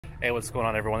Hey, what's going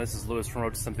on, everyone? This is Lewis from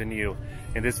Road to Something New.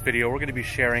 In this video, we're going to be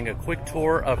sharing a quick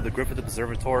tour of the Griffith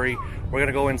Observatory. We're going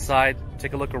to go inside,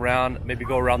 take a look around, maybe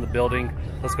go around the building.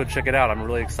 Let's go check it out. I'm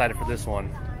really excited for this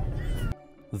one.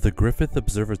 The Griffith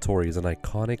Observatory is an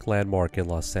iconic landmark in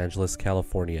Los Angeles,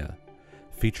 California.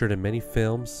 Featured in many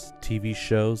films, TV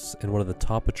shows, and one of the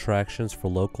top attractions for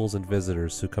locals and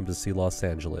visitors who come to see Los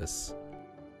Angeles.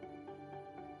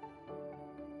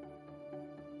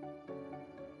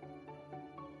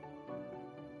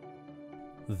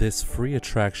 This free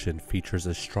attraction features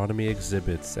astronomy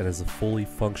exhibits and is a fully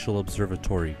functional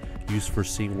observatory used for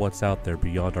seeing what's out there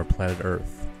beyond our planet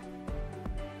Earth.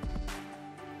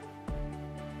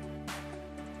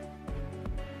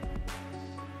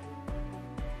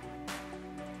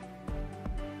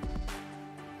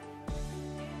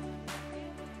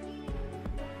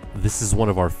 This is one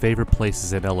of our favorite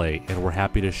places in LA, and we're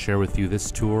happy to share with you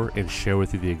this tour and share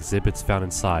with you the exhibits found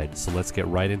inside. So let's get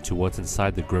right into what's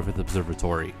inside the Griffith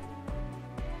Observatory.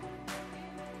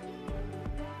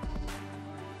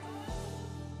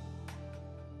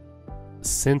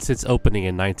 Since its opening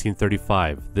in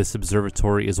 1935, this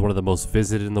observatory is one of the most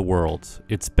visited in the world.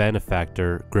 Its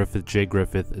benefactor, Griffith J.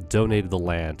 Griffith, donated the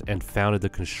land and founded the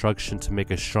construction to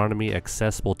make astronomy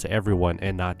accessible to everyone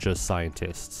and not just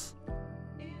scientists.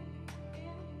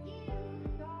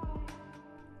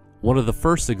 One of the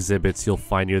first exhibits you'll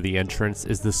find near the entrance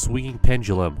is the swinging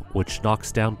pendulum, which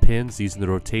knocks down pins using the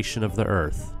rotation of the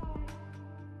Earth.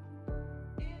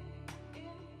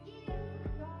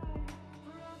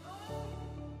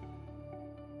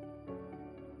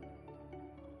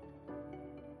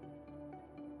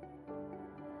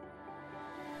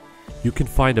 You can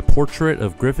find a portrait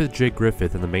of Griffith J.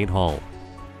 Griffith in the main hall.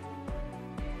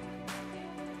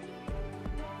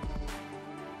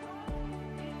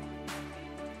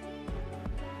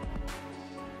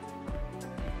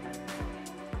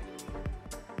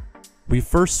 We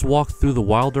first walked through the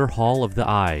Wilder Hall of the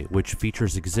Eye, which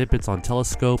features exhibits on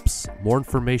telescopes, more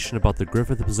information about the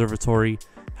Griffith Observatory,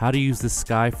 how to use the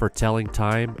sky for telling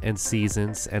time and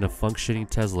seasons, and a functioning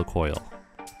Tesla coil.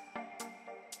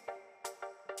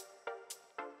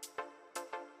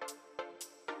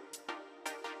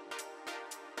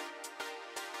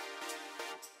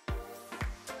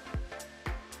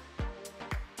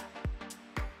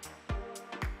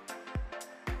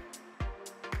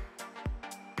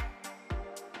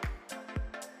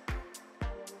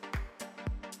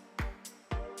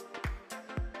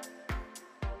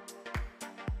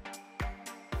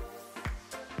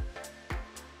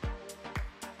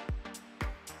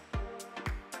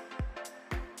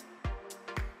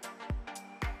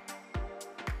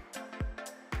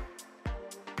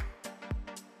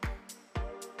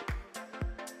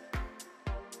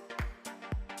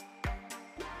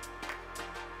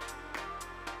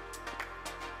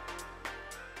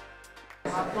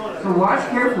 So watch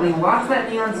carefully, watch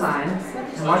that neon sign,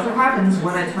 and watch what happens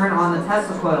when I turn on the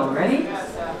Tesla coil. Ready?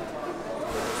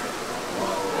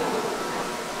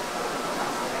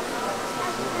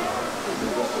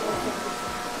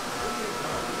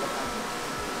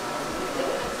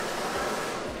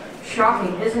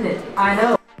 Shocking, isn't it? I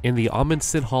know. In the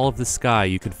Amundsen Hall of the Sky,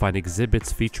 you can find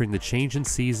exhibits featuring the change in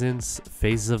seasons,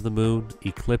 phases of the moon,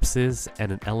 eclipses,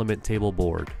 and an element table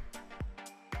board.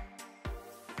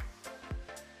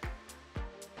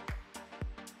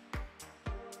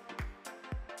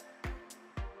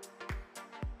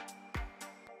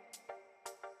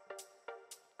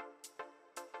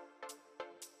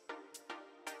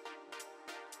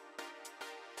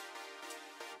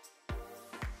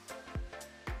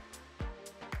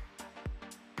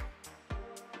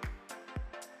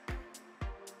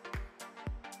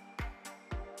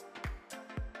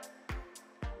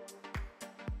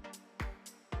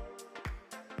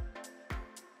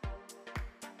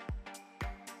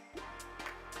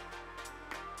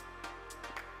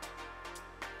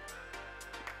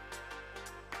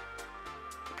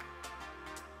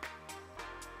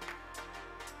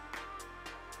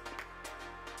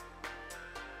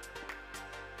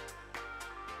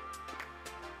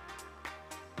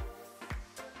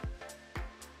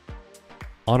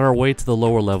 On our way to the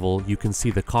lower level, you can see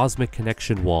the Cosmic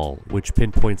Connection Wall, which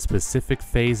pinpoints specific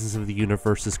phases of the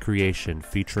universe's creation,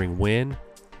 featuring when,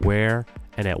 where,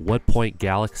 and at what point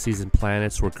galaxies and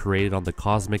planets were created on the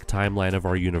cosmic timeline of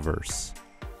our universe.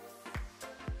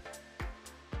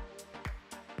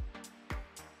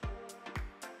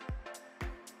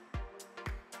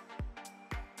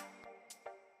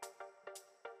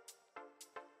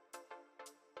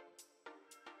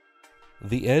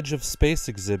 The Edge of Space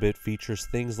exhibit features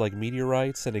things like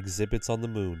meteorites and exhibits on the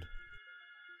moon.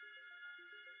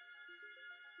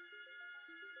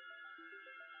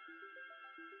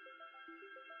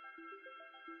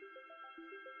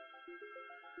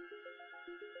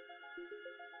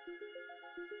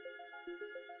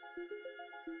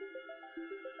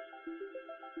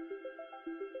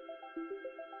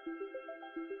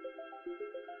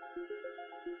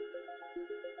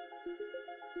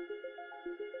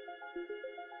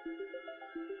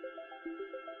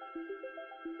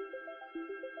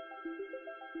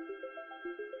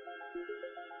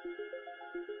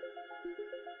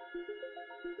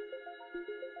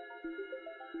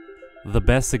 The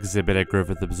best exhibit at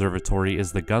Griffith Observatory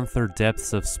is the Gunthers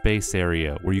Depths of Space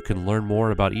area, where you can learn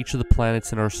more about each of the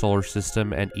planets in our solar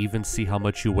system and even see how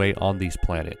much you weigh on these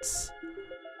planets.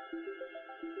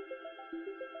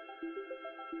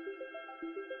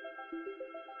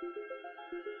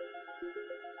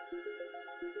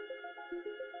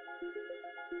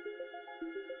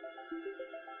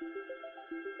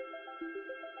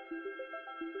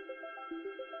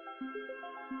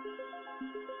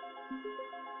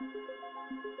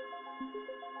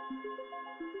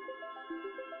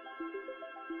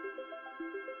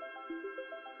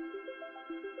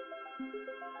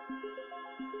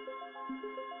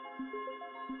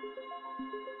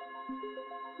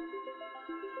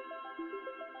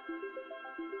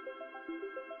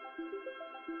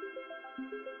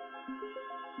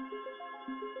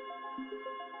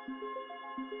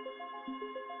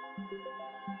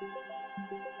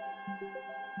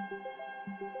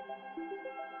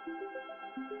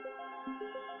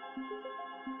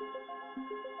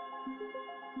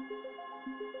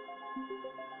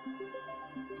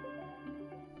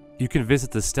 You can visit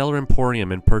the Stellar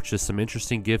Emporium and purchase some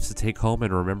interesting gifts to take home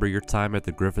and remember your time at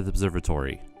the Griffith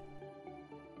Observatory.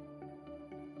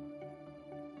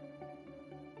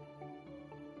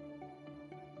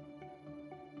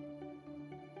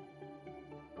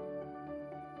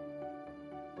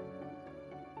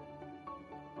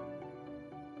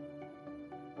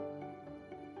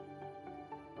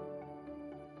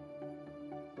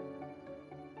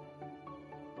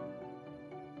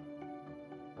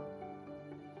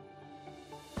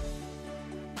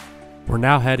 We're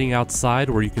now heading outside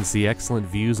where you can see excellent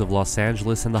views of Los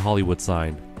Angeles and the Hollywood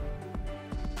sign.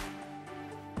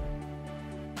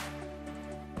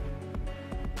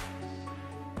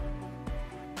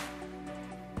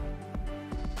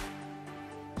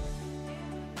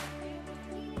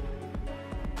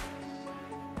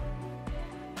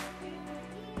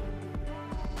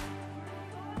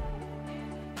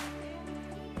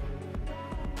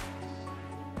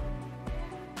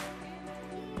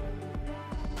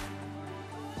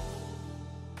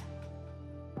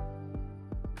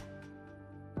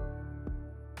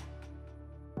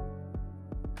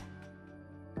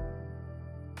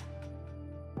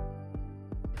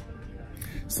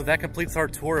 So that completes our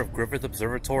tour of Griffith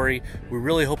Observatory. We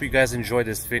really hope you guys enjoyed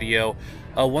this video.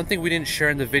 One thing we didn't share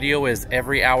in the video is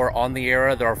every hour on the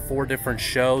era there are 4 different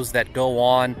shows that go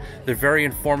on. They're very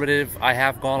informative. I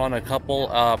have gone on a couple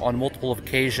on multiple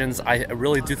occasions. I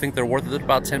really do think they're worth it,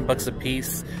 about 10 bucks a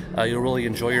piece. You'll really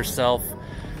enjoy yourself.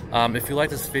 If you like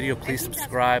this video, please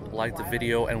subscribe, like the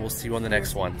video, and we'll see you on the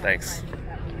next one. Thanks.